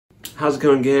How's it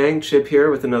going, gang? Chip here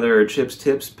with another Chip's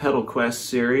Tips Pedal Quest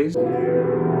series.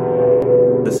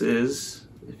 This is,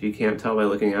 if you can't tell by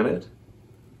looking at it,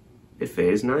 a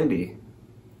Phase 90.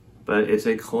 But it's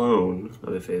a clone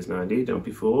of a Phase 90, don't be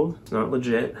fooled. It's not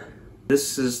legit.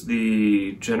 This is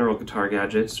the General Guitar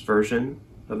Gadgets version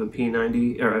of a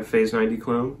P90, or a Phase 90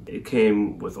 clone. It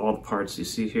came with all the parts you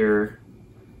see here.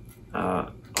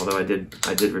 Although I did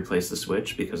replace the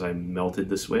switch because I melted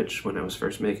the switch when I was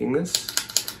first making this.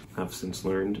 I've since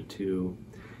learned to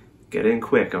get in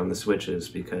quick on the switches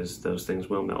because those things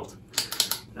will melt.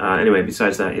 Anyway,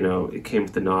 besides that, you know, it came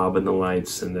with the knob and the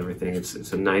lights and everything.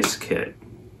 It's a nice kit.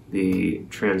 The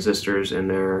transistors in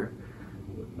there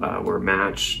were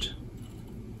matched,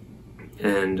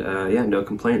 and yeah, no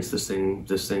complaints. This thing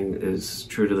is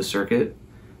true to the circuit,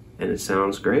 and it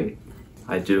sounds great.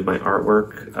 I do my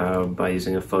artwork by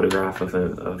using a photograph of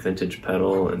a vintage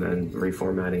pedal and then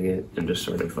reformatting it and just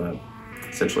sort of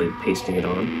essentially pasting it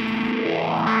on.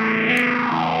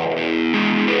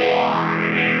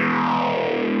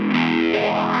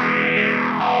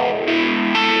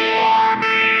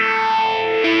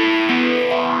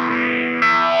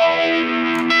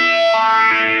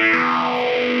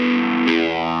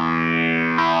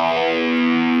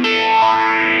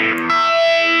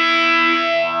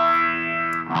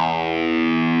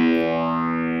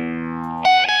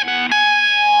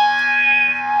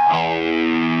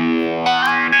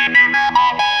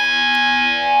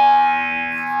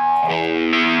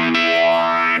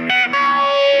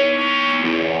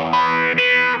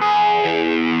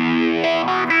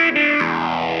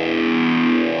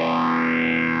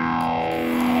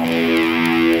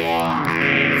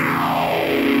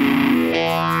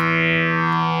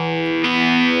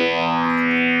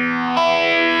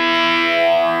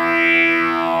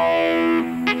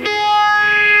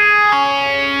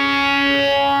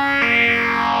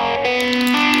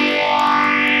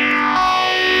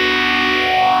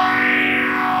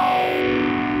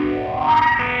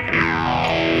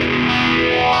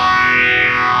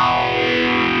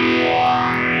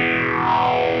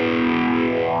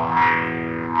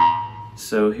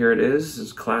 So here it is,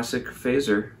 it's Classic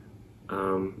Phaser,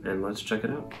 and let's check it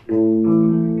out.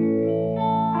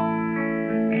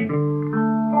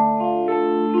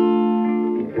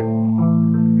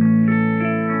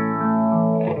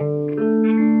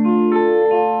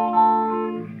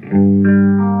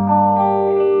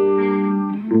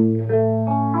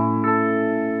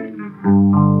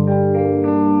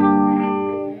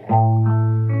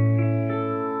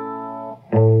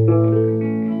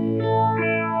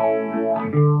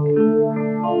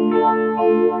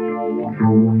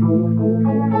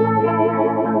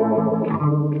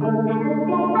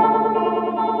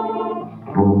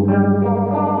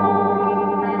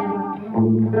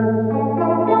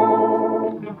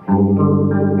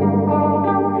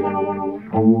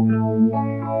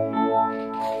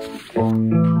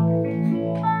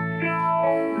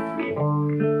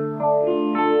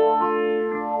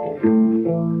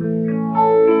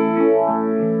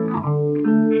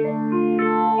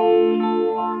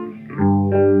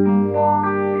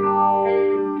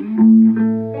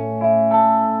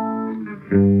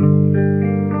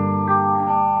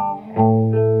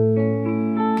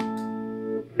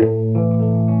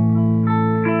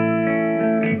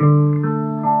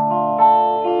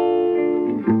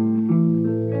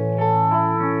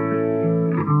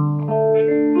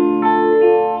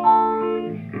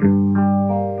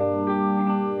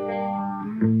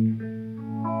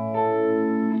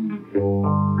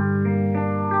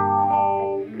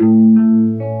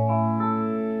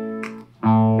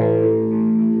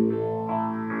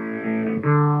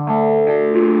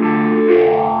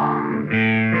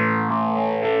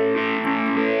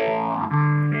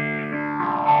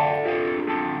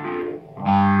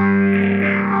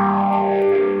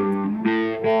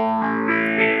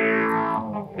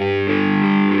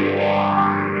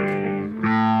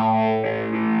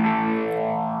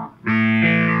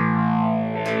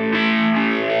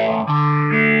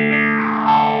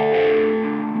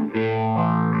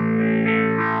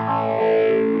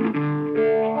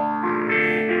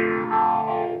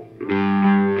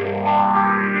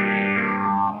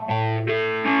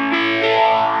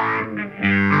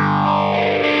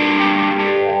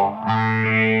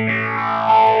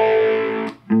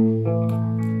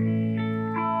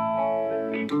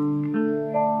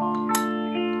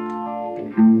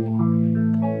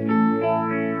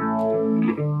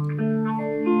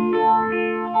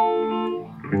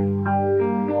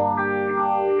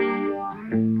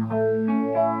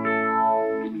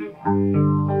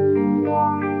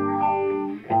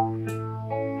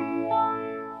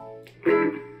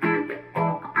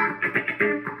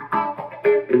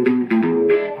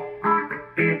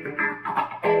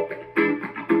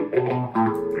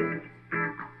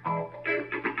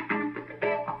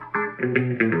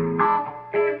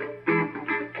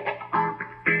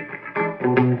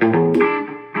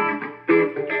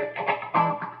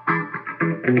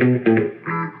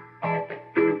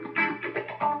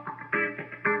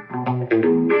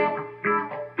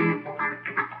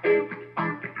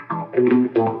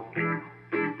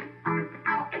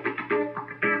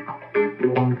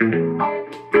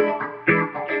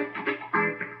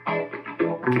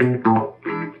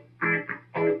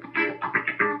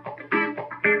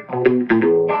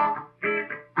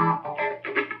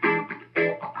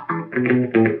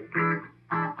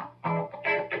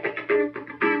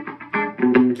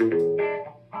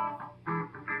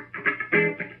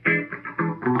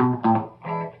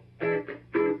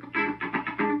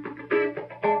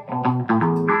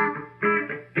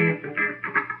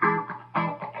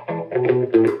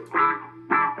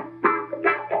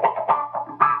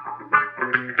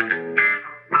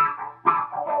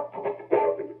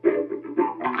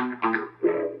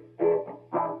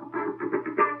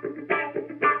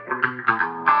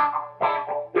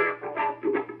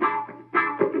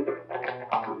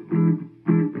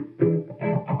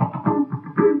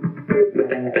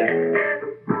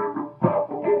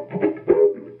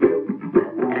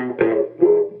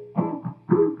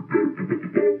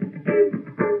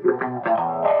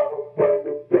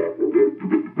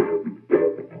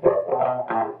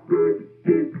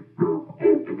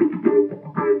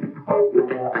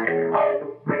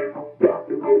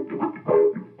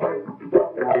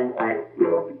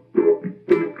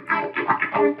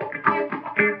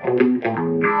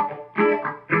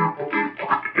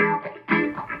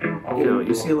 You know,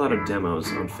 you see a lot of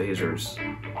demos on phasers,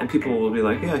 and people will be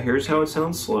like, yeah, here's how it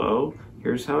sounds slow,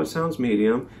 here's how it sounds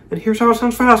medium, and here's how it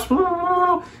sounds fast.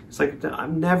 It's like,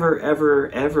 I'm never, ever,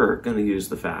 ever going to use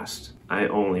the fast. I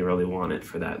only really want it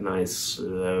for that nice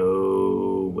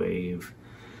slow wave.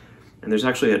 And there's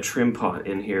actually a trim pot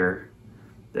in here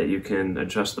that you can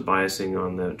adjust the biasing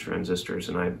on the transistors,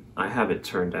 and I have it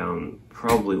turned down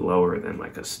probably lower than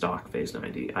like a stock phase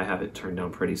 90. I have it turned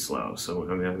down pretty slow. So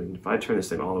I mean if I turn this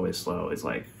thing all the way slow, it's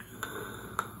like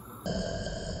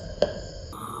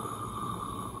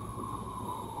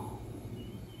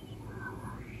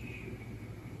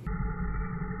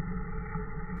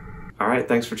Alright,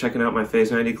 thanks for checking out my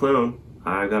phase 90 clone.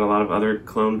 I've got a lot of other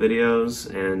clone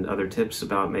videos and other tips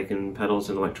about making pedals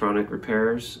and electronic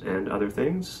repairs and other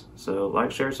things. So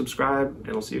like, share, subscribe,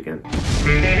 and I'll see you again.